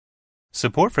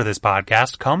Support for this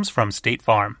podcast comes from State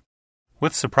Farm.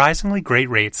 With surprisingly great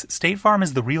rates, State Farm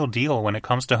is the real deal when it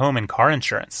comes to home and car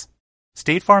insurance.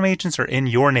 State Farm agents are in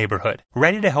your neighborhood,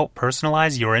 ready to help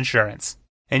personalize your insurance.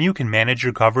 And you can manage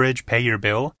your coverage, pay your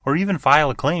bill, or even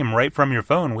file a claim right from your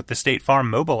phone with the State Farm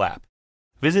mobile app.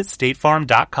 Visit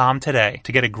statefarm.com today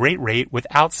to get a great rate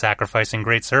without sacrificing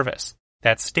great service.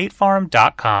 That's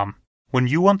statefarm.com. When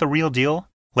you want the real deal,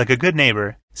 like a good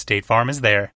neighbor, State Farm is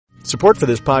there. Support for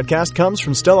this podcast comes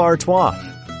from Stella Artois.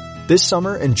 This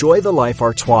summer, enjoy the life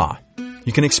Artois.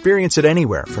 You can experience it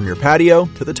anywhere, from your patio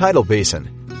to the tidal basin.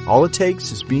 All it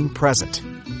takes is being present,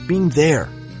 being there,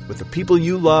 with the people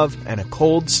you love and a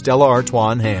cold Stella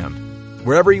Artois in hand.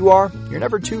 Wherever you are, you're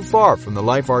never too far from the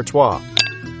life Artois.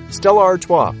 Stella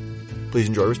Artois. Please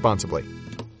enjoy responsibly.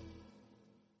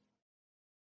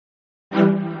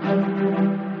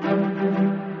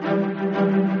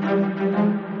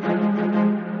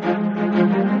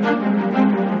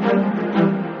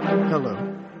 Hello,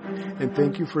 and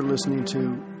thank you for listening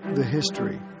to The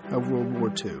History of World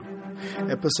War II,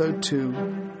 Episode 2,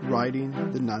 Riding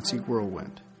the Nazi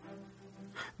Whirlwind.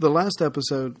 The last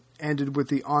episode ended with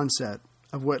the onset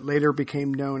of what later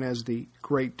became known as the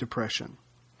Great Depression.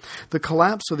 The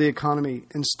collapse of the economy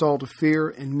installed fear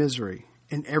and misery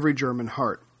in every German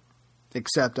heart,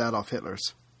 except Adolf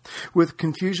Hitler's. With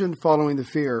confusion following the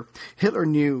fear, Hitler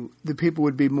knew the people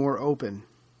would be more open,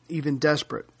 even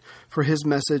desperate, for his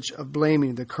message of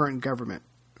blaming the current government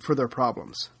for their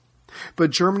problems.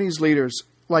 But Germany's leaders,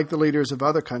 like the leaders of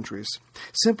other countries,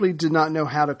 simply did not know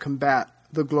how to combat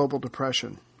the global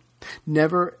depression.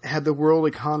 Never had the world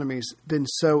economies been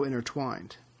so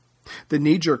intertwined. The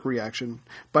knee-jerk reaction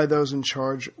by those in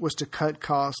charge was to cut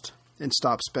costs and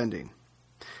stop spending.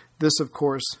 This, of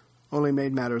course, only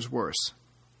made matters worse.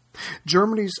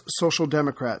 Germany's Social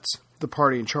Democrats, the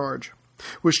party in charge,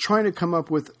 was trying to come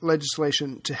up with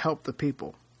legislation to help the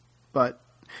people, but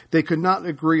they could not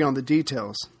agree on the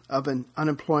details of an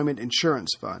unemployment insurance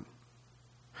fund.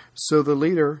 So the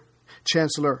leader,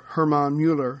 Chancellor Hermann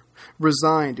Müller,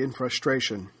 resigned in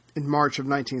frustration in March of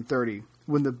 1930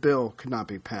 when the bill could not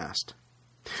be passed.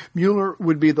 Müller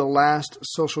would be the last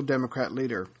Social Democrat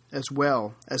leader, as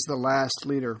well as the last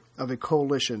leader of a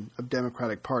coalition of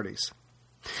democratic parties.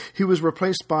 He was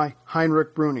replaced by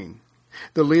Heinrich Brüning,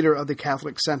 the leader of the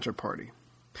Catholic Center Party.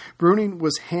 Brüning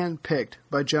was hand-picked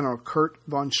by General Kurt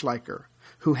von Schleicher,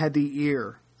 who had the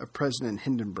ear of President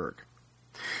Hindenburg.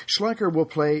 Schleicher will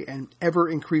play an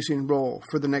ever-increasing role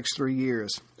for the next 3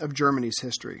 years of Germany's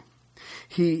history.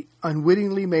 He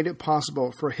unwittingly made it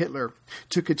possible for Hitler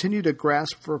to continue to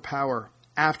grasp for power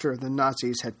after the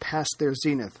Nazis had passed their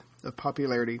zenith of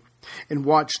popularity and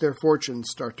watched their fortunes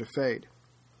start to fade.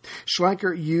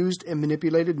 Schleicher used and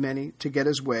manipulated many to get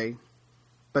his way,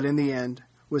 but in the end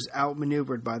was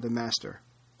outmaneuvered by the master,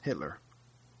 Hitler.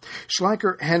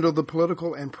 Schleicher handled the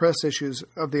political and press issues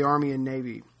of the Army and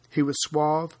Navy. He was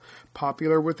suave,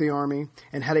 popular with the Army,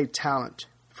 and had a talent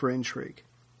for intrigue.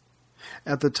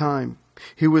 At the time,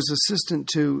 he was assistant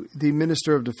to the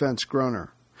Minister of Defense,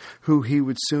 Groener, who he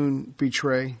would soon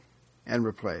betray and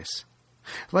replace.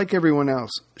 Like everyone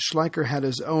else, Schleicher had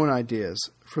his own ideas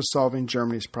for solving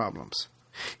Germany's problems.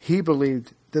 He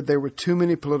believed that there were too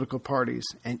many political parties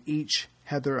and each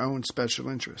had their own special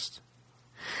interests.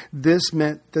 This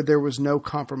meant that there was no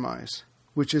compromise,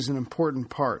 which is an important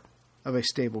part of a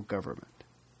stable government.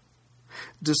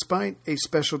 Despite a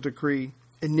special decree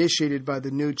initiated by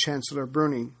the new Chancellor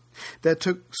Brüning that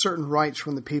took certain rights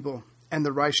from the people and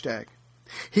the Reichstag,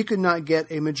 he could not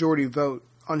get a majority vote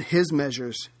on his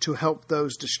measures to help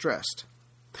those distressed.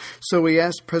 So he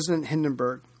asked President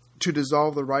Hindenburg to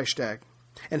dissolve the Reichstag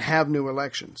and have new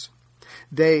elections.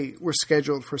 They were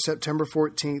scheduled for September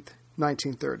 14th,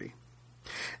 1930.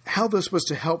 How this was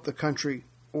to help the country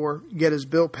or get his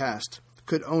bill passed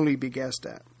could only be guessed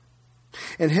at.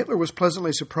 And Hitler was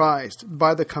pleasantly surprised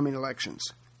by the coming elections.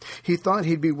 He thought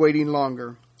he'd be waiting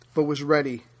longer, but was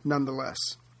ready nonetheless.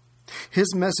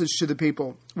 His message to the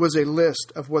people was a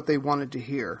list of what they wanted to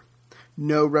hear.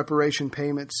 No reparation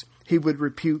payments. He would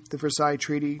repeat the Versailles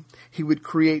Treaty. He would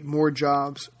create more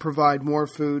jobs, provide more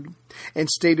food, and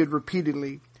stated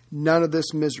repeatedly, none of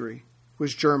this misery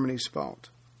was Germany's fault.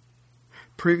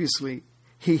 Previously,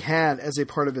 he had, as a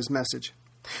part of his message,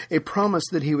 a promise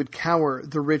that he would cower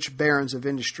the rich barons of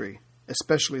industry,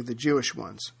 especially the Jewish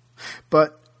ones,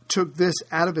 but took this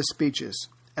out of his speeches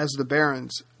as the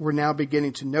barons were now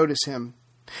beginning to notice him,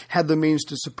 had the means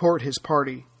to support his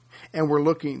party, and were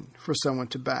looking for someone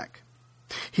to back.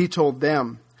 He told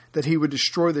them that he would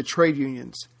destroy the trade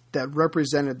unions that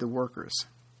represented the workers.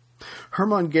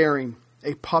 Hermann Goering,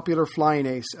 a popular flying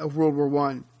ace of World War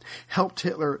I, helped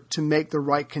Hitler to make the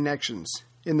right connections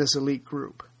in this elite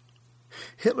group.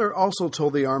 Hitler also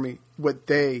told the army what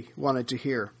they wanted to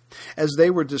hear, as they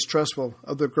were distrustful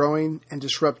of the growing and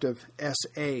disruptive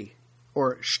SA,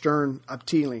 or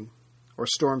Sturmabteilung, or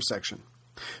Storm Section.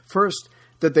 First,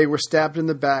 that they were stabbed in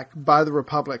the back by the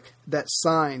Republic that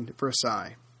signed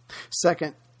Versailles.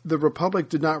 Second, the Republic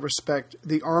did not respect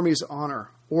the Army's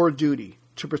honor or duty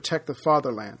to protect the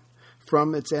fatherland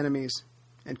from its enemies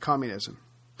and communism.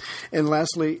 And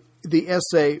lastly, the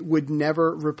SA would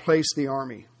never replace the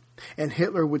Army, and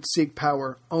Hitler would seek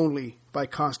power only by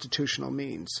constitutional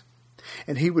means,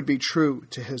 and he would be true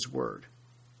to his word.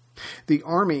 The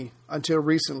Army, until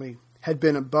recently, had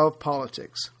been above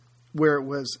politics, where it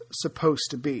was supposed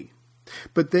to be,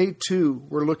 but they too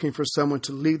were looking for someone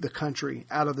to lead the country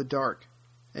out of the dark,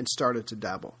 and started to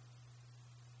dabble.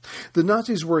 The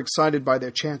Nazis were excited by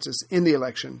their chances in the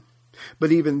election,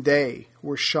 but even they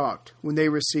were shocked when they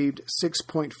received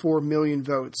 6.4 million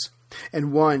votes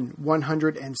and won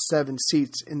 107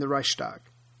 seats in the Reichstag.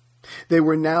 They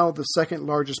were now the second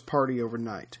largest party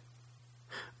overnight.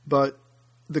 But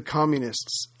the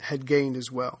communists had gained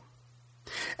as well.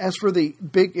 As for the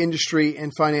big industry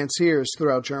and financiers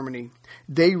throughout Germany,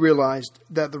 they realized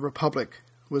that the Republic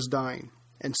was dying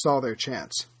and saw their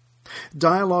chance.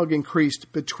 Dialogue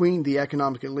increased between the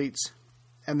economic elites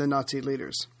and the Nazi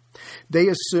leaders. They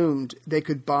assumed they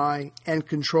could buy and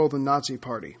control the Nazi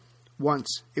Party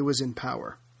once it was in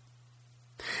power.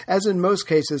 As in most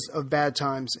cases of bad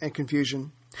times and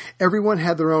confusion, everyone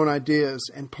had their own ideas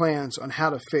and plans on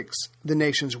how to fix the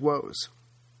nation's woes.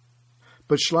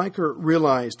 But Schleicher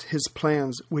realized his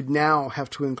plans would now have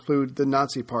to include the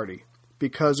Nazi Party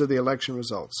because of the election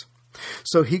results.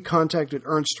 So he contacted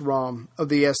Ernst Röhm of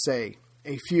the SA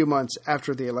a few months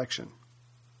after the election.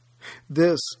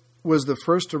 This was the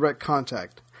first direct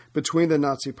contact between the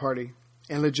Nazi Party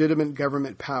and legitimate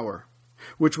government power,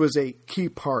 which was a key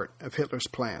part of Hitler's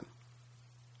plan.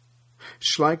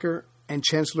 Schleicher and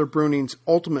Chancellor Brüning's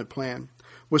ultimate plan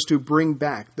was to bring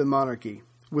back the monarchy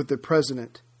with the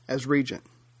president as regent.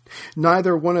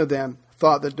 Neither one of them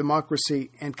thought that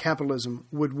democracy and capitalism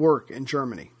would work in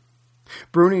Germany.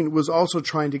 Brüning was also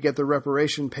trying to get the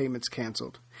reparation payments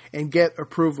canceled and get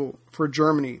approval for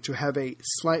Germany to have a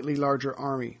slightly larger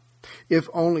army, if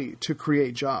only to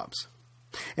create jobs.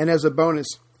 And as a bonus,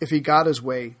 if he got his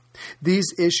way, these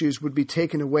issues would be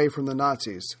taken away from the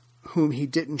Nazis, whom he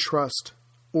didn't trust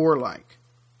or like.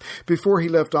 Before he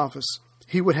left office,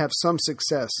 he would have some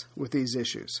success with these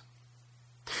issues.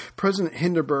 President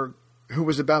Hindenburg, who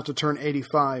was about to turn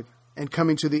 85 and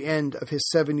coming to the end of his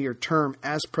 7-year term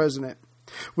as president,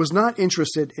 was not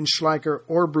interested in Schleicher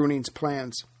or Brüning's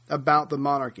plans about the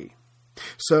monarchy.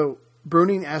 So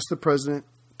Brüning asked the president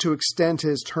to extend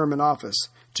his term in office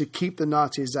to keep the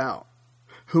Nazis out,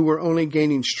 who were only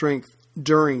gaining strength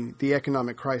during the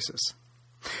economic crisis.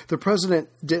 The president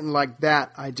didn't like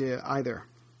that idea either.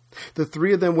 The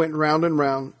three of them went round and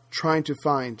round trying to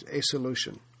find a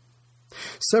solution.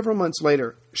 Several months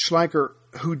later, Schleicher,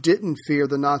 who didn't fear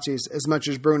the Nazis as much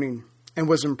as Brüning and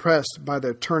was impressed by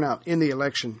their turnout in the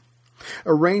election,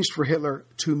 arranged for Hitler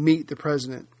to meet the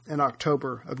president in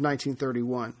October of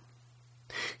 1931.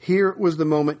 Here was the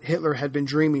moment Hitler had been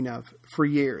dreaming of for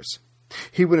years.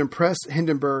 He would impress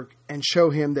Hindenburg and show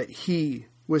him that he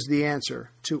was the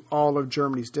answer to all of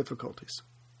Germany's difficulties.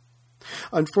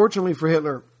 Unfortunately for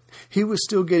Hitler, he was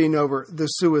still getting over the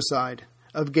suicide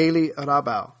of Gaily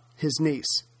Rabau, his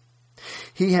niece.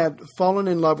 He had fallen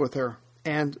in love with her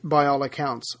and, by all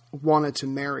accounts, wanted to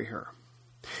marry her.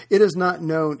 It is not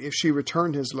known if she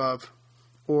returned his love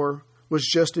or was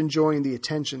just enjoying the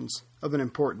attentions of an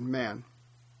important man.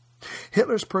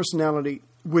 Hitler's personality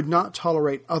would not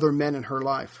tolerate other men in her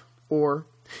life or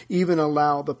even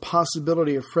allow the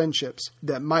possibility of friendships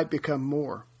that might become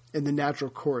more in the natural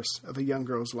course of a young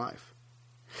girl's life.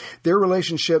 Their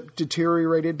relationship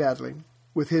deteriorated badly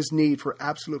with his need for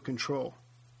absolute control,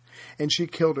 and she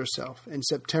killed herself in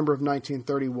September of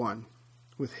 1931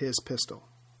 with his pistol.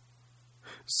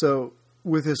 So,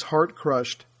 with his heart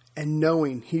crushed and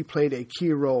knowing he played a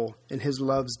key role in his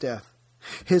love's death,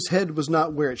 his head was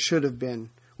not where it should have been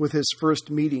with his first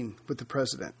meeting with the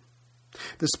president.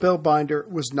 The spellbinder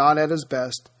was not at his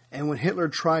best, and when Hitler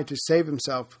tried to save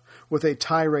himself with a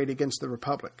tirade against the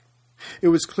Republic, it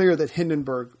was clear that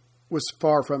Hindenburg was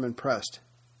far from impressed,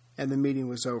 and the meeting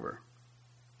was over.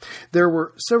 There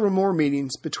were several more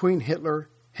meetings between Hitler,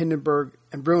 Hindenburg,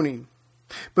 and Brüning,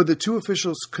 but the two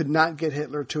officials could not get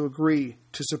Hitler to agree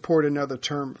to support another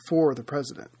term for the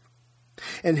president.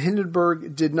 And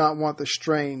Hindenburg did not want the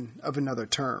strain of another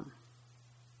term.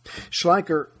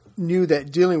 Schleicher knew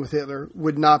that dealing with Hitler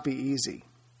would not be easy,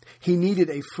 He needed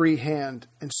a free hand,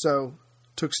 and so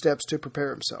took steps to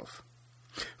prepare himself.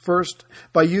 First,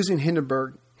 by using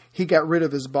Hindenburg, he got rid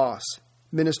of his boss,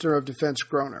 Minister of Defense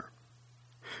Groener.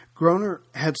 Groener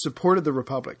had supported the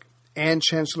Republic and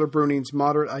Chancellor Brüning's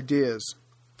moderate ideas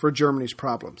for Germany's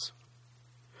problems.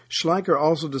 Schleicher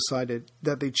also decided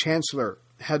that the Chancellor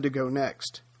had to go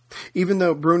next, even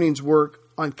though Brüning's work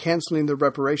on canceling the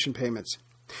reparation payments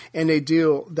and a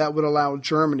deal that would allow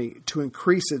Germany to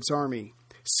increase its army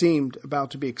seemed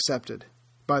about to be accepted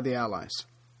by the Allies.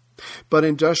 But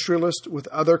industrialists with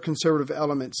other conservative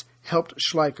elements helped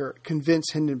Schleicher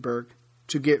convince Hindenburg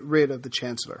to get rid of the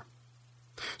Chancellor.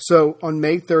 So on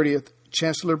May 30th,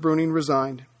 Chancellor Brüning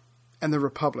resigned, and the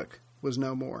Republic was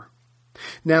no more.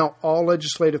 Now all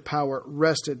legislative power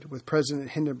rested with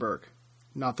President Hindenburg,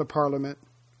 not the Parliament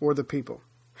or the people,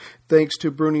 thanks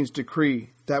to Brüning's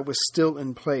decree that was still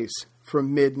in place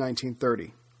from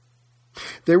mid-1930.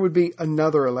 There would be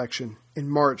another election in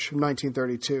March of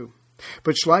 1932,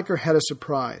 but Schleicher had a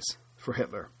surprise for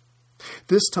Hitler.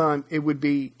 This time it would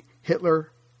be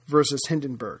Hitler versus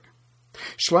Hindenburg.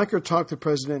 Schleicher talked the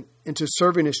president into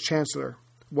serving as chancellor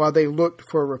while they looked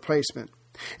for a replacement,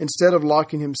 instead of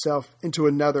locking himself into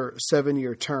another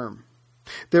 7-year term.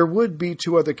 There would be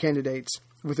 2 other candidates,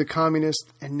 with the communists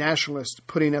and nationalists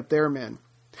putting up their men,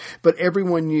 but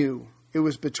everyone knew it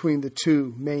was between the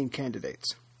 2 main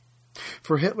candidates.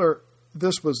 For Hitler,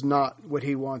 this was not what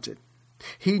he wanted.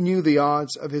 He knew the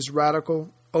odds of his radical,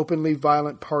 openly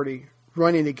violent party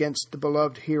running against the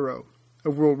beloved hero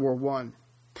of World War I.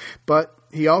 But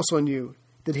he also knew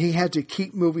that he had to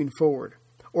keep moving forward,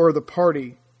 or the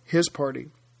party, his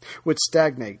party, would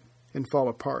stagnate and fall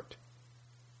apart.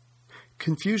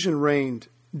 Confusion reigned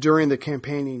during the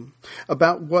campaigning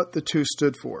about what the 2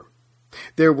 stood for.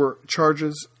 There were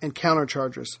charges and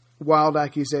countercharges, wild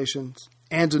accusations,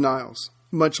 and denials,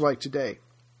 much like today.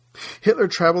 Hitler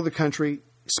traveled the country,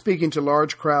 speaking to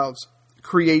large crowds,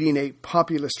 creating a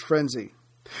populist frenzy,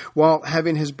 while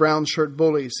having his brown shirt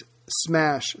bullies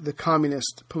smash the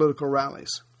communist political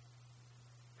rallies.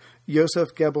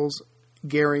 Joseph Goebbels,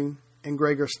 Goering, and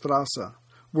Gregor Strasser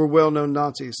were well-known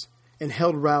Nazis and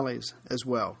held rallies as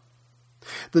well.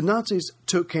 The Nazis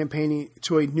took campaigning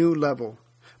to a new level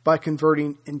by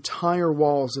converting entire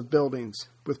walls of buildings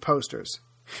with posters,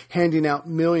 handing out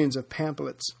millions of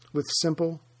pamphlets with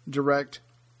simple, direct,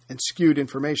 and skewed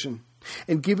information,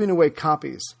 and giving away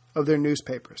copies of their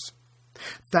newspapers.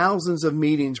 Thousands of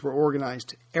meetings were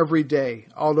organized every day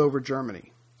all over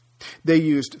Germany. They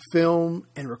used film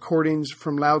and recordings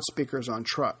from loudspeakers on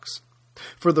trucks.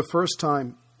 For the first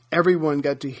time, everyone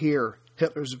got to hear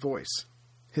Hitler's voice,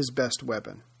 his best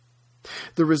weapon.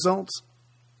 The results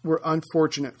were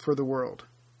unfortunate for the world.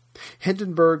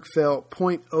 Hindenburg fell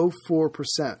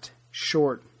 0.04%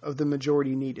 short of the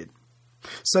majority needed.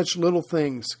 Such little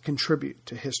things contribute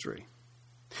to history.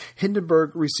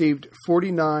 Hindenburg received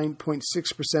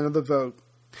 49.6% of the vote.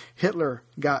 Hitler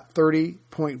got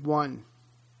 30.1%.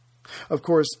 Of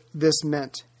course, this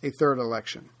meant a third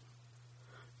election.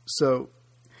 So,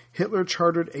 Hitler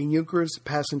chartered a Junkers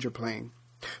passenger plane,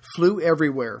 flew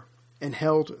everywhere, and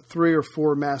held 3 or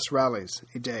 4 mass rallies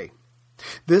a day.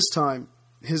 This time,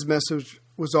 his message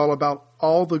was all about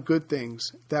all the good things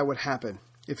that would happen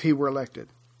if he were elected.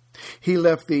 He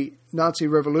left the Nazi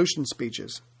Revolution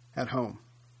speeches at home.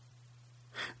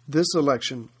 This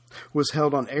election was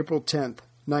held on April 10,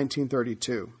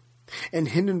 1932, and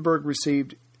Hindenburg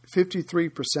received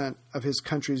 53% of his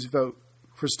country's vote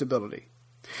for stability.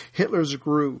 Hitler's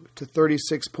grew to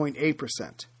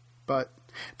 36.8%, but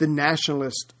the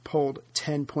nationalists polled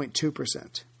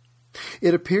 10.2%.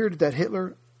 It appeared that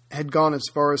Hitler had gone as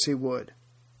far as he would.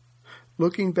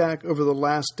 Looking back over the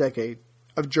last decade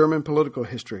of German political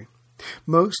history,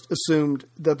 most assumed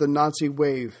that the Nazi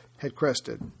wave had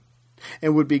crested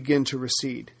and would begin to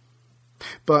recede.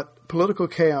 But political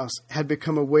chaos had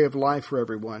become a way of life for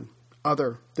everyone,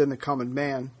 other than the common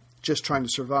man just trying to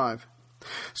survive.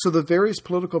 So the various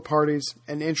political parties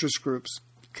and interest groups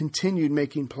continued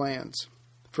making plans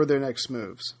for their next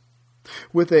moves.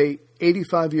 With a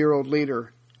 85-year-old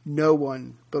leader, no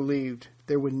one believed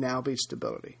there would now be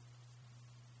stability.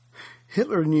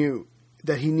 Hitler knew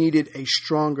that he needed a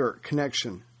stronger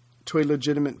connection to a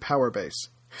legitimate power base,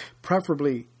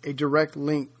 preferably a direct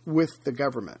link with the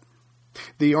government.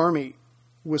 The army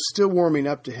was still warming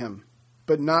up to him,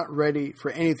 but not ready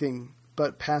for anything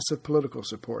but passive political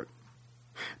support.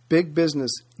 Big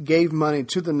business gave money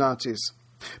to the Nazis,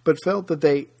 but felt that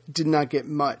they did not get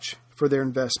much for their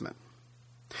investment.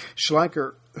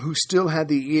 Schleicher, who still had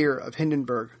the ear of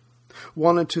Hindenburg,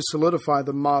 wanted to solidify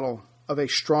the model of a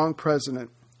strong president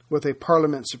with a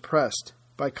parliament suppressed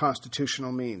by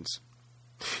constitutional means.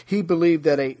 He believed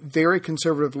that a very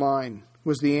conservative line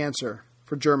was the answer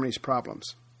for Germany's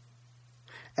problems.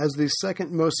 As the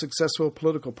second most successful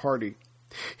political party,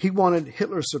 he wanted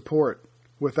Hitler's support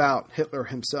without Hitler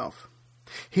himself.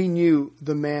 He knew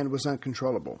the man was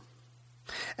uncontrollable.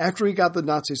 After he got the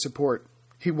Nazi support,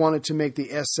 he wanted to make the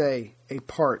SA a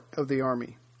part of the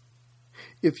army.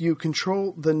 If you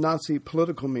control the Nazi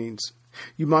political means,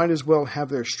 you might as well have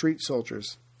their street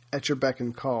soldiers at your beck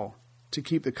and call to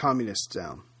keep the communists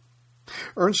down.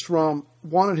 Ernst Röhm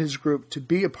wanted his group to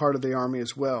be a part of the army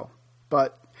as well,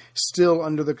 but still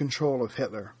under the control of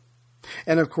Hitler.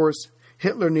 And of course,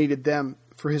 Hitler needed them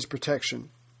for his protection.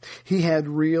 He had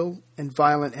real and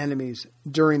violent enemies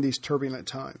during these turbulent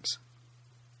times.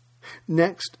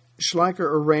 Next, Schleicher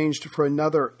arranged for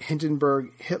another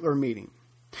Hindenburg-Hitler meeting.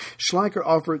 Schleicher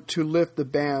offered to lift the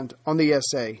ban on the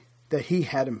SA that he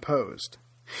had imposed.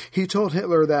 He told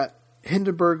Hitler that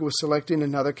Hindenburg was selecting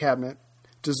another cabinet,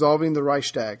 dissolving the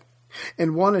Reichstag,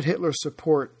 and wanted Hitler's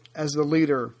support as the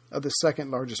leader of the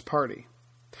second largest party.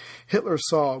 Hitler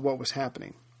saw what was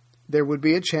happening. There would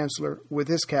be a chancellor with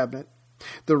his cabinet,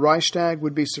 the Reichstag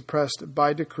would be suppressed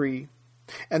by decree,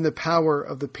 and the power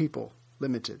of the people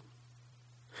limited.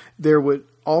 There would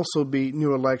also be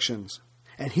new elections,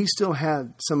 and he still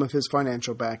had some of his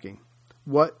financial backing.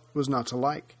 What was not to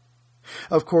like?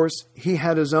 Of course, he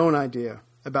had his own idea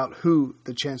about who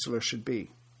the chancellor should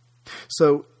be.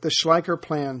 So the Schleicher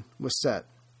plan was set.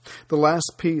 The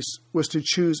last piece was to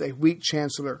choose a weak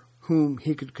chancellor whom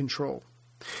he could control.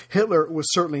 Hitler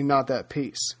was certainly not that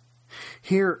piece.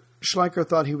 Here, Schleicher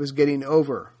thought he was getting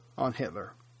over on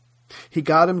Hitler. He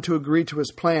got him to agree to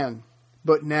his plan,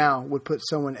 but now would put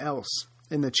someone else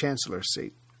in the chancellor's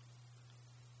seat.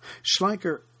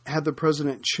 Schleicher had the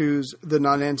president choose the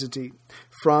nonentity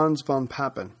Franz von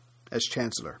Papen as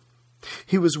chancellor.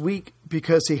 He was weak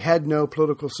because he had no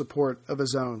political support of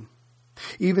his own.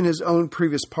 Even his own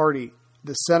previous party,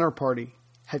 the Center Party,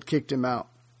 had kicked him out.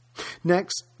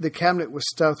 Next, the cabinet was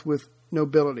stuffed with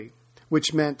nobility,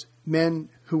 which meant men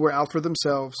who were out for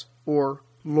themselves or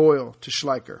loyal to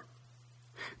Schleicher.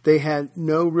 They had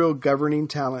no real governing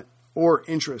talent or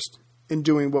interest in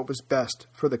doing what was best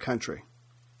for the country.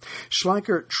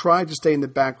 Schleicher tried to stay in the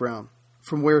background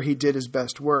from where he did his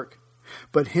best work,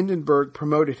 but Hindenburg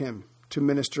promoted him to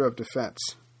Minister of Defense.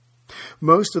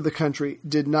 Most of the country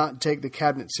did not take the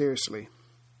cabinet seriously,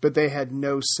 but they had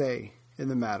no say in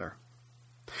the matter.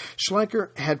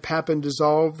 Schleicher had Papen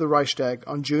dissolve the Reichstag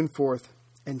on June 4th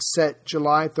and set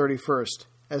July 31st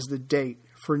as the date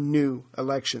for new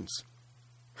elections.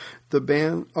 The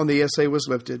ban on the SA was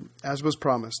lifted, as was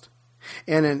promised,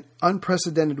 and an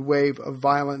unprecedented wave of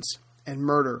violence and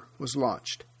murder was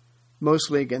launched,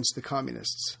 mostly against the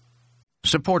communists.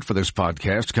 Support for this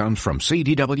podcast comes from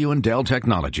CDW and Dell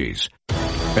Technologies.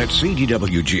 At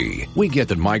CDWG, we get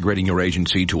that migrating your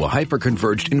agency to a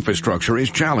hyper-converged infrastructure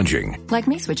is challenging. Like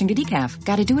me switching to decaf.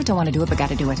 Gotta do it, don't want to do it, but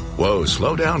gotta do it. Whoa,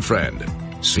 slow down, friend.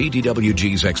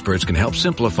 CDWG's experts can help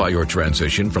simplify your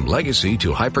transition from legacy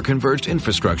to hyper-converged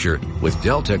infrastructure with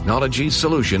Dell Technologies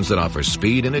solutions that offer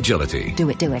speed and agility. Do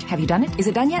it, do it. Have you done it? Is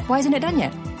it done yet? Why isn't it done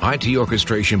yet? IT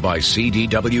orchestration by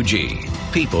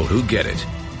CDWG. People who get it.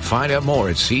 Find out more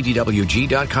at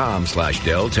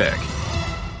cdwg.com/Dell Tech.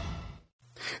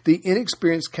 The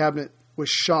inexperienced cabinet was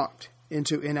shocked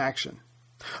into inaction.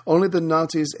 Only the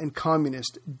Nazis and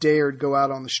communists dared go out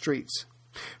on the streets.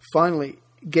 Finally,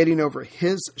 getting over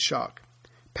his shock,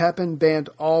 Papen banned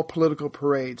all political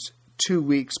parades 2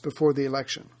 weeks before the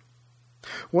election.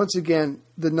 Once again,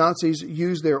 the Nazis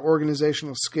used their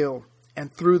organizational skill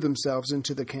and threw themselves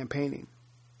into the campaigning.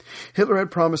 Hitler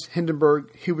had promised Hindenburg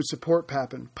he would support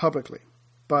Papen publicly,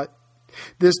 but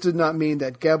this did not mean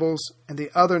that Goebbels and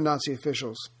the other Nazi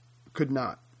officials could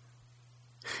not.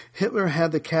 Hitler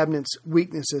had the cabinet's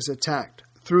weaknesses attacked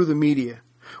through the media,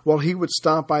 while he would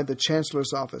stop by the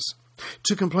Chancellor's office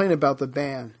to complain about the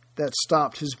ban that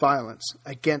stopped his violence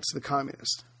against the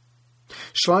communists.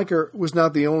 Schleicher was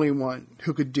not the only one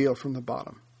who could deal from the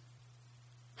bottom.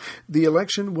 The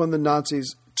election won the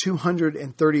Nazis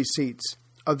 230 seats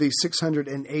of the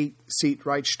 608-seat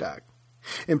Reichstag.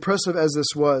 Impressive as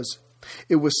this was,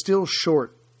 it was still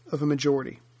short of a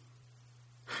majority.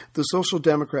 The Social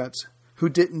Democrats, who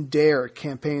didn't dare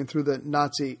campaign through the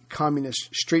Nazi communist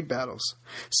street battles,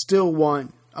 still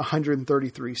won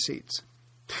 133 seats.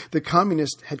 The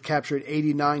Communists had captured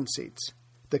 89 seats.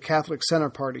 The Catholic Center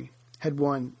Party had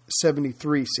won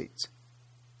 73 seats.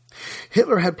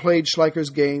 Hitler had played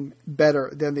Schleicher's game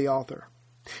better than the author.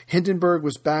 Hindenburg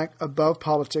was back above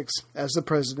politics as the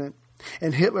president,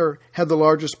 and Hitler had the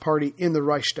largest party in the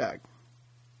Reichstag.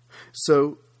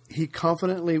 So he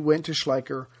confidently went to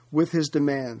Schleicher with his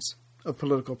demands of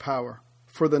political power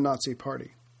for the Nazi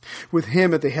Party, with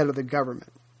him at the head of the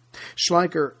government.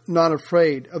 Schleicher, not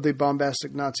afraid of the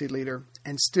bombastic Nazi leader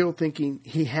and still thinking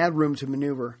he had room to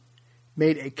maneuver,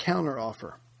 made a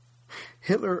counteroffer.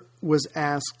 Hitler was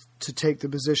asked to take the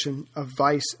position of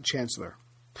vice-chancellor,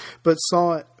 but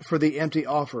saw it for the empty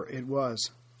offer it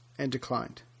was and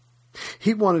declined.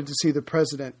 He wanted to see the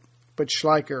president, but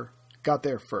Schleicher got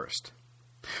there first.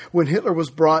 When Hitler was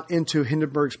brought into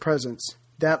Hindenburg's presence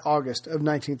that August of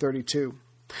 1932,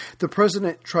 the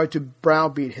president tried to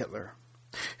browbeat Hitler.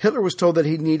 Hitler was told that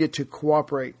he needed to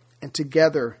cooperate, and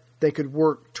together they could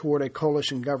work toward a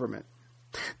coalition government.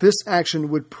 This action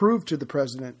would prove to the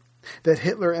president that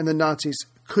Hitler and the Nazis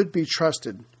could be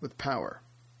trusted with power.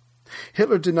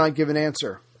 Hitler did not give an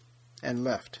answer and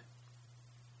left.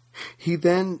 He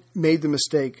then made the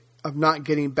mistake of not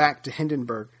getting back to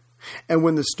Hindenburg, and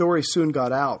when the story soon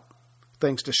got out,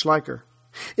 thanks to Schleicher,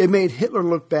 it made Hitler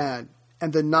look bad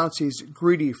and the Nazis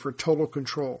greedy for total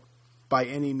control by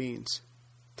any means.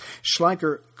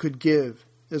 Schleicher could give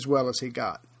as well as he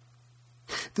got.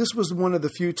 This was one of the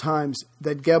few times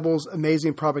that Goebbels'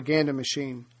 amazing propaganda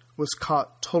machine was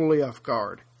caught totally off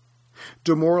guard.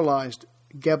 Demoralized,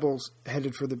 Goebbels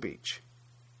headed for the beach.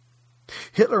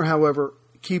 Hitler, however,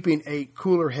 keeping a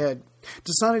cooler head,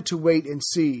 decided to wait and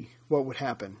see what would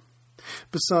happen.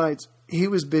 Besides, he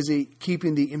was busy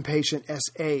keeping the impatient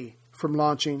SA from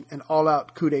launching an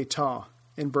all-out coup d'etat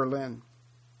in Berlin.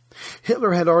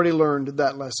 Hitler had already learned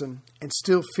that lesson and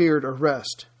still feared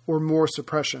arrest or more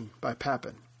suppression by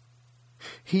Papen.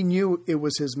 He knew it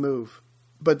was his move,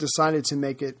 but decided to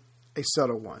make it a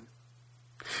subtle one.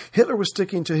 Hitler was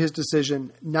sticking to his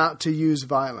decision not to use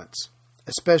violence,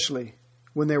 especially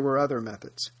when there were other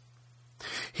methods.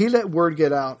 He let word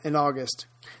get out in August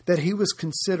that he was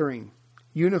considering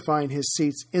unifying his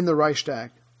seats in the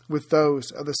Reichstag with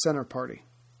those of the Center Party.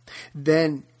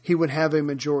 Then he would have a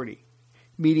majority,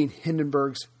 meeting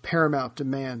Hindenburg's paramount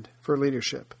demand for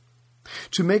leadership.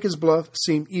 To make his bluff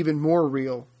seem even more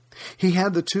real, he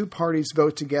had the two parties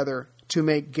vote together to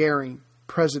make Goering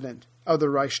president of the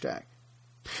Reichstag.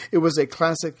 It was a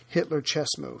classic Hitler chess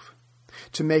move,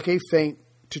 to make a feint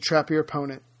to trap your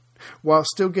opponent, while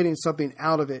still getting something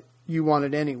out of it you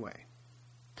wanted anyway.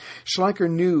 Schleicher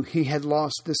knew he had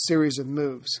lost this series of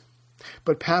moves,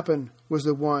 but Papen was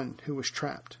the one who was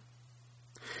trapped.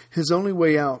 His only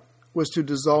way out was to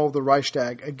dissolve the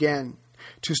Reichstag again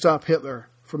to stop Hitler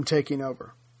from taking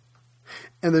over.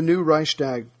 And the new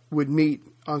Reichstag would meet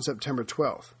on September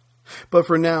 12th. But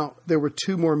for now, there were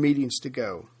two more meetings to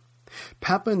go.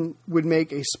 Papen would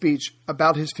make a speech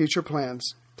about his future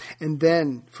plans, and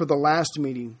then, for the last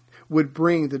meeting, would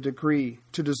bring the decree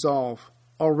to dissolve,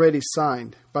 already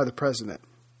signed by the president.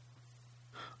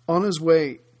 On his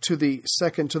way to the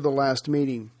second-to-the-last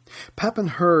meeting, Papen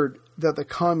heard that the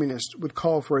communists would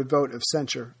call for a vote of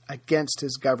censure against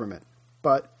his government,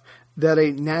 but that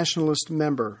a nationalist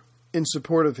member in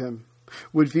support of him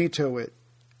would veto it,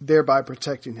 thereby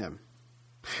protecting him.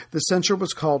 The censure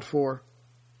was called for,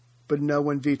 but no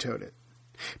one vetoed it.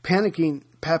 Panicking,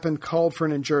 Papen called for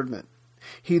an adjournment.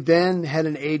 He then had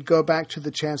an aide go back to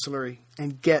the chancellery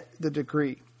and get the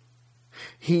decree.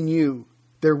 He knew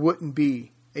there wouldn't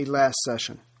be a last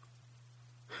session.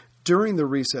 During the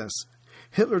recess,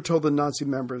 Hitler told the Nazi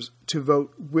members to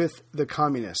vote with the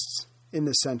communists in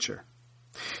the censure.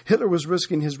 Hitler was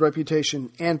risking his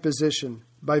reputation and position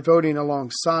by voting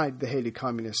alongside the hated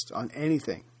communists on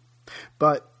anything,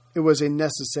 but it was a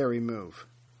necessary move.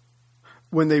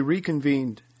 When they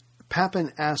reconvened,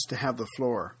 Papen asked to have the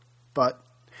floor, but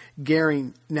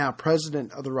Goering, now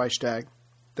president of the Reichstag,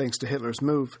 thanks to Hitler's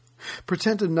move,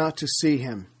 pretended not to see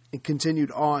him and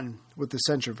continued on with the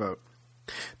censure vote.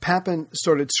 Papen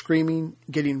started screaming,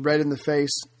 getting red in the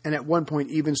face, and at one point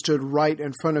even stood right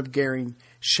in front of Goering,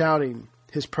 shouting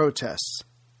his protests.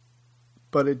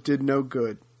 But it did no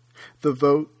good. The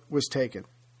vote was taken.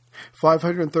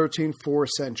 513 for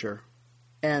censure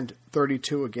and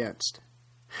 32 against.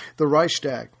 The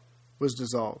Reichstag was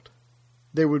dissolved.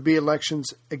 There would be elections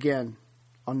again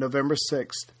on November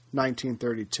 6,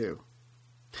 1932.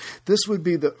 This would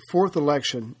be the fourth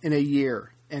election in a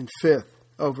year and fifth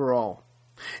overall.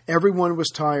 Everyone was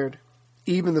tired,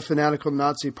 even the fanatical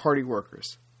Nazi party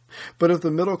workers. But if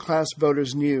the middle-class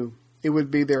voters knew it would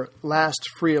be their last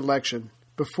free election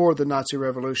before the Nazi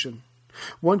Revolution,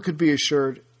 one could be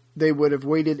assured they would have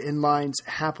waited in lines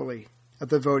happily at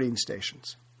the voting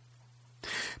stations.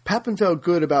 Papen felt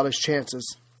good about his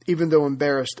chances, even though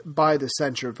embarrassed by the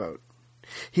censure vote.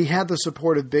 He had the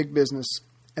support of big business,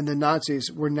 and the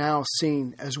Nazis were now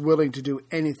seen as willing to do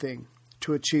anything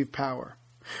to achieve power.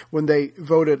 when they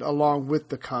voted along with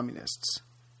the communists.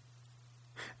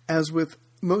 As with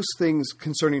most things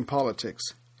concerning politics,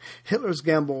 Hitler's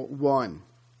gamble won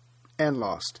and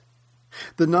lost.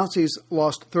 The Nazis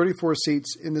lost 34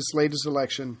 seats in this latest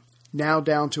election, now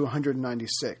down to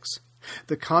 196.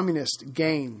 The Communists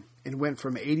gained and went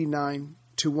from 89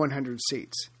 to 100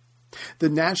 seats. The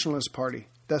Nationalist Party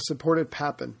that supported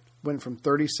Papen went from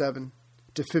 37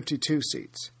 to 52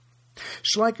 seats.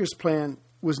 Schleicher's plan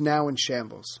was now in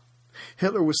shambles.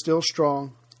 Hitler was still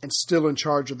strong and still in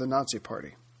charge of the Nazi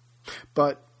Party.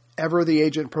 But, ever the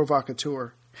agent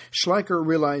provocateur, Schleicher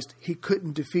realized he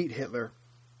couldn't defeat Hitler,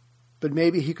 but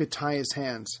maybe he could tie his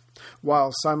hands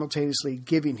while simultaneously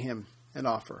giving him an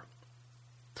offer.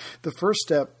 The first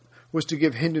step was to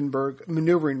give Hindenburg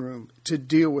maneuvering room to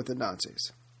deal with the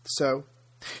Nazis. So,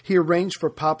 he arranged for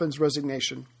Papen's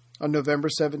resignation on November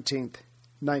 17,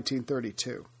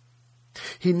 1932.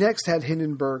 He next had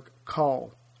Hindenburg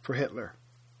call for Hitler.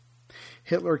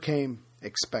 Hitler came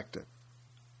expectant.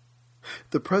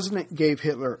 The president gave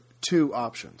Hitler two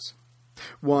options.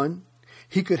 One,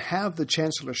 he could have the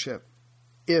chancellorship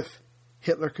if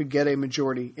Hitler could get a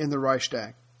majority in the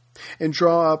Reichstag and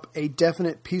draw up a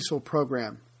definite peaceful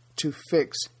program to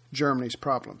fix Germany's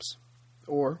problems.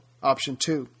 Or, option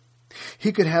two,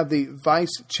 he could have the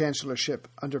vice-chancellorship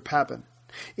under Papen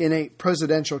in a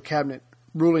presidential cabinet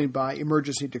ruling by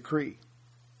emergency decree.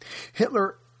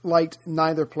 Hitler liked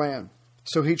neither plan,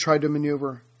 so he tried to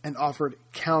maneuver and offered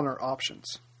counter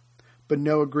options, but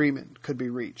no agreement could be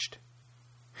reached.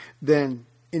 Then,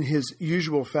 in his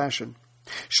usual fashion,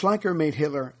 Schleicher made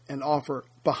Hitler an offer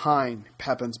behind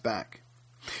Papen's back.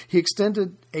 He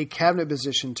extended a cabinet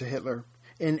position to Hitler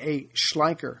in a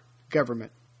Schleicher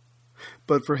government.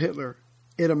 But for Hitler,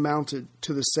 it amounted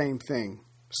to the same thing.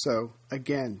 So,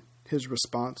 again, his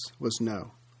response was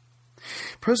no.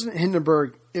 President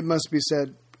Hindenburg, it must be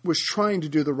said, was trying to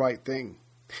do the right thing.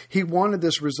 He wanted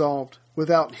this resolved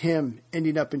without him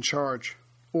ending up in charge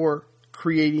or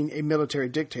creating a military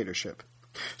dictatorship.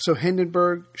 So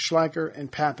Hindenburg, Schleicher,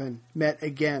 and Papen met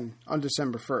again on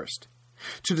December 1st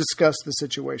to discuss the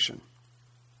situation.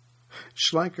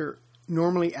 Schleicher,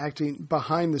 normally acting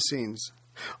behind the scenes,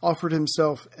 offered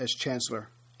himself as chancellor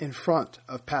in front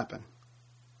of Papen.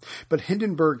 But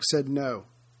Hindenburg said no,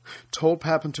 told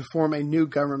Papen to form a new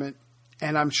government,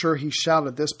 and I'm sure he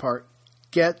shouted this part,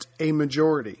 "Get a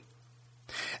majority."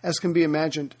 As can be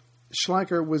imagined,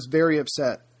 Schleicher was very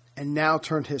upset and now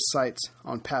turned his sights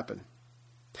on Papen.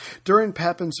 During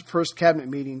Papen's first cabinet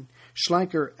meeting,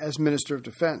 Schleicher, as Minister of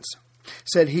Defense,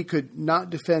 said he could not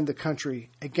defend the country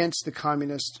against the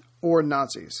communists or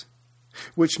Nazis,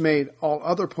 which made all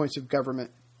other points of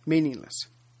government meaningless.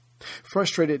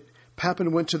 Frustrated,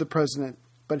 Papen went to the president,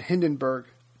 but Hindenburg,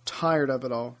 tired of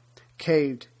it all,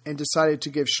 caved and decided to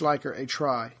give Schleicher a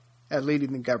try at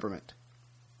leading the government.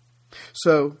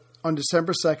 So, on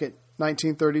December 2nd,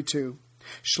 1932,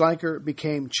 Schleicher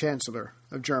became Chancellor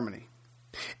of Germany.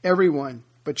 Everyone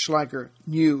but Schleicher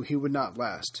knew he would not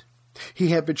last. He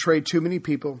had betrayed too many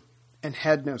people and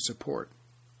had no support,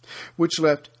 which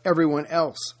left everyone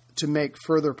else to make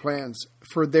further plans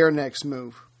for their next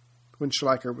move when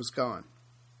Schleicher was gone.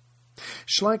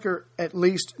 Schleicher, at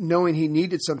least knowing he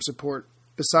needed some support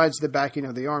besides the backing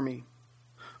of the army,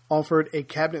 offered a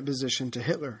cabinet position to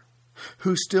Hitler,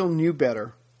 who still knew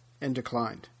better and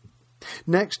declined.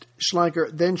 Next, Schleicher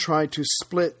then tried to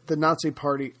split the Nazi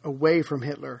Party away from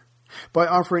Hitler by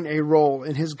offering a role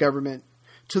in his government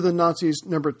to the Nazis'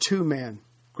 number 2 man,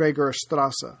 Gregor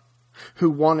Strasser, who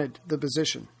wanted the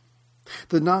position.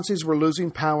 The Nazis were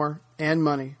losing power and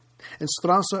money, and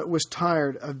Strasser was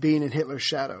tired of being in Hitler's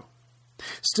shadow.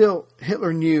 Still,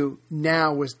 Hitler knew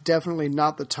now was definitely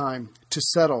not the time to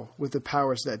settle with the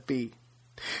powers that be.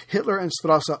 Hitler and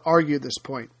Strasser argued this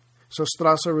point, so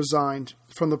Strasser resigned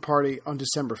from the party on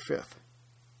December 5th.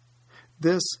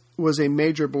 This was a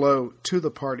major blow to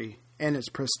the party and its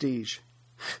prestige.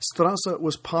 Strasser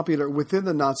was popular within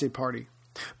the Nazi Party,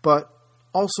 but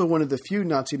also one of the few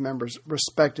Nazi members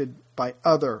respected by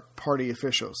other party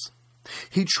officials.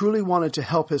 He truly wanted to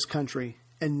help his country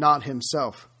and not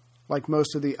himself, like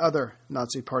most of the other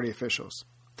Nazi Party officials.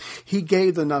 He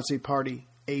gave the Nazi Party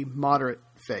a moderate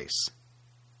face.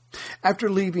 After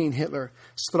leaving Hitler,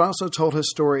 Strasser told his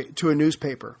story to a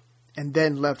newspaper and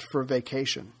then left for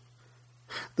vacation.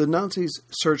 The Nazis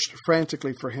searched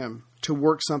frantically for him to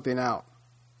work something out,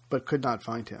 but could not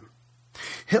find him.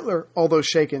 Hitler, although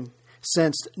shaken,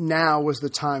 sensed now was the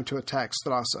time to attack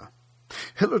Strasser.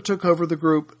 Hitler took over the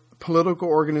group political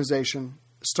organization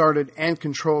started and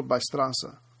controlled by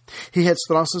Strasser. He had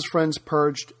Strasser's friends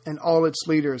purged, and all its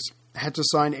leaders had to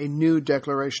sign a new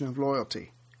declaration of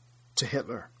loyalty to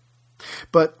Hitler.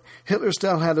 But Hitler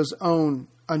still had his own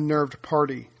unnerved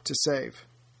party to save.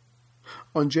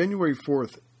 On January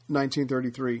 4th,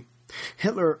 1933,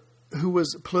 Hitler, who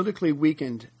was politically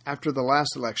weakened after the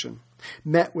last election,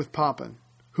 met with Papen,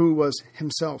 who was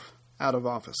himself out of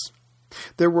office.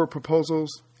 There were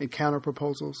proposals and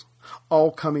counter-proposals,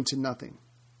 all coming to nothing.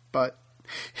 But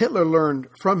Hitler learned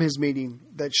from his meeting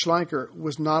that Schleicher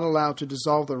was not allowed to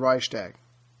dissolve the Reichstag,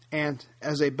 and,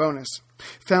 as a bonus,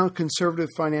 found conservative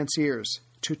financiers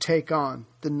to take on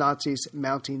the Nazis'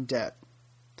 mounting debt.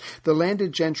 The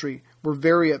landed gentry were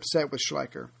very upset with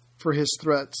Schleicher for his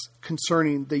threats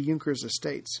concerning the Junkers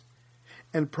estates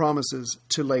and promises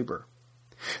to labor.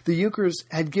 The Junkers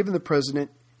had given the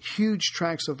president huge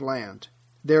tracts of land,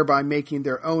 thereby making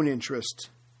their own interests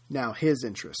now his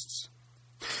interests.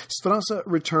 Strasser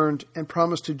returned and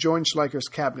promised to join Schleicher's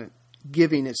cabinet,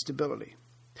 giving it stability.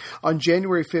 On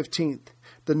January 15th,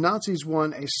 the Nazis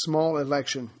won a small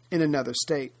election in another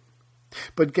state,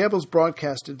 but Goebbels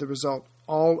broadcasted the result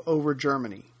all over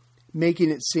Germany, making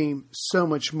it seem so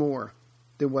much more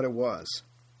than what it was.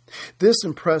 This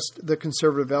impressed the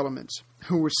conservative elements,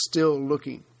 who were still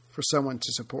looking for someone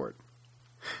to support.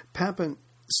 Papen,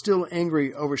 still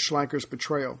angry over Schleicher's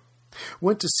betrayal,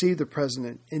 went to see the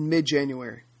president in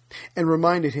mid-January and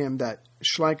reminded him that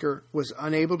Schleicher was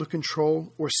unable to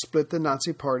control or split the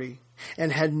Nazi Party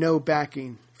and had no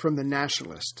backing from the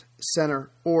Nationalist, Center,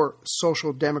 or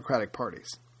Social Democratic parties.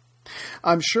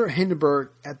 I'm sure Hindenburg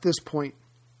at this point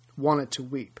wanted to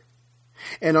weep.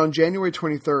 And on January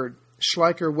 23rd,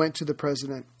 Schleicher went to the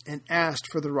president and asked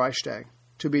for the Reichstag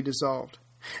to be dissolved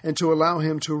and to allow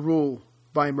him to rule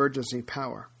by emergency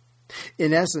power.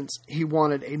 In essence, he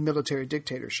wanted a military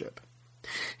dictatorship.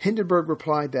 Hindenburg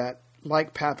replied that,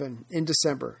 like Papen in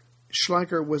December,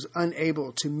 Schleicher was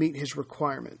unable to meet his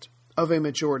requirement of a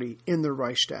majority in the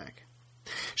Reichstag.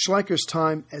 Schleicher's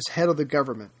time as head of the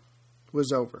government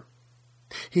was over.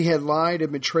 He had lied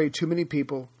and betrayed too many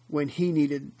people when he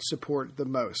needed support the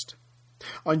most.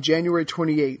 On January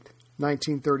 28,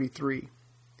 1933,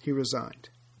 he resigned.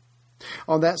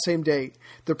 On that same day,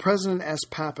 the president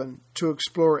asked Papen to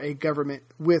explore a government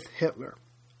with Hitler.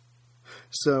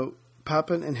 So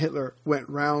Papen and Hitler went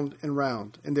round and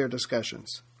round in their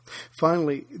discussions.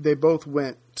 Finally, they both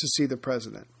went to see the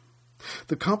president.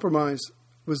 The compromise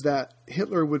was that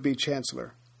Hitler would be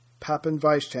chancellor, Papen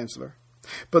vice-chancellor,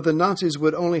 but the Nazis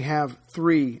would only have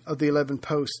 3 of the 11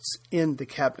 posts in the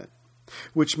cabinet,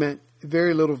 which meant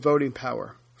very little voting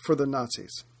power for the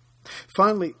Nazis.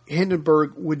 Finally,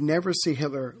 Hindenburg would never see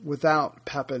Hitler without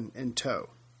Papen in tow.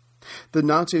 The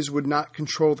Nazis would not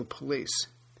control the police.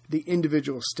 The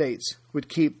individual states would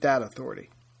keep that authority.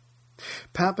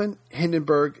 Papen,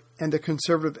 Hindenburg, and the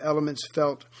conservative elements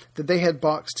felt that they had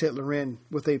boxed Hitler in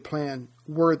with a plan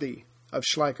worthy of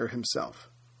Schleicher himself.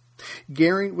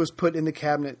 Goering was put in the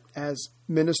cabinet as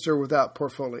minister without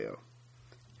portfolio.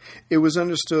 It was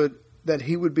understood that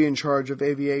he would be in charge of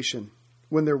aviation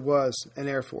when there was an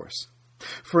air force.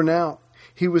 For now,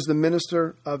 he was the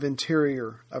Minister of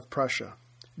Interior of Prussia,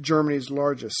 Germany's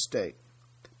largest state.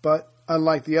 But,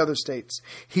 unlike the other states,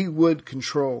 he would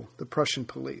control the Prussian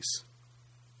police.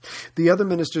 The other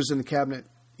ministers in the cabinet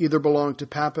either belonged to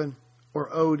Papen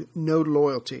or owed no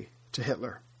loyalty to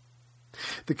Hitler.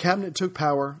 The cabinet took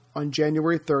power on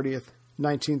January 30th,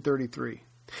 1933,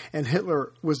 and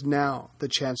Hitler was now the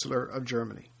Chancellor of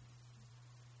Germany.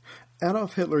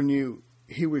 Adolf Hitler knew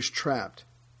he was trapped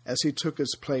as he took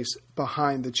his place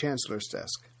behind the Chancellor's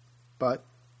desk. But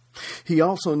he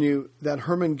also knew that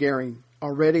Hermann Goering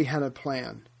already had a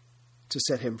plan to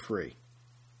set him free.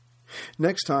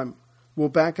 Next time, we'll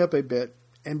back up a bit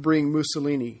and bring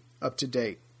Mussolini up to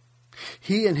date.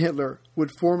 He and Hitler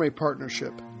would form a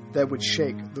partnership that would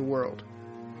shake the world.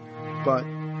 But,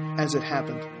 as it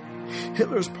happened,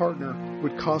 Hitler's partner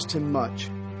would cost him much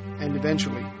and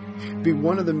eventually be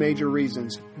one of the major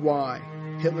reasons why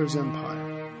Hitler's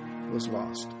empire was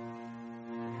lost.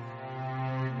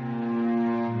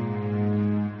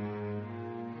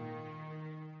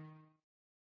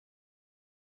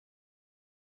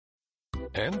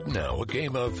 And now a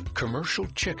game of Commercial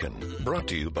Chicken, brought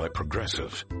to you by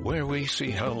Progressive, where we see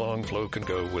how long Flo can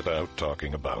go without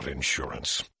talking about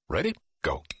insurance. Ready?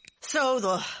 Go. So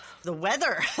the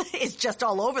weather is just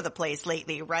all over the place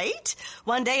lately, right?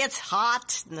 One day it's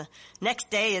hot, and the next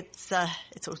day it's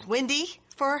windy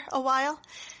for a while.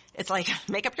 It's like,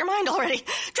 make up your mind already.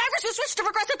 Drivers who switch to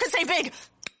Progressive could save big.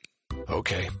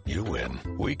 Okay, you win.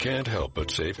 We can't help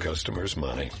but save customers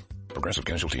money. Progressive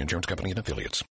Casualty Insurance Company and Affiliates.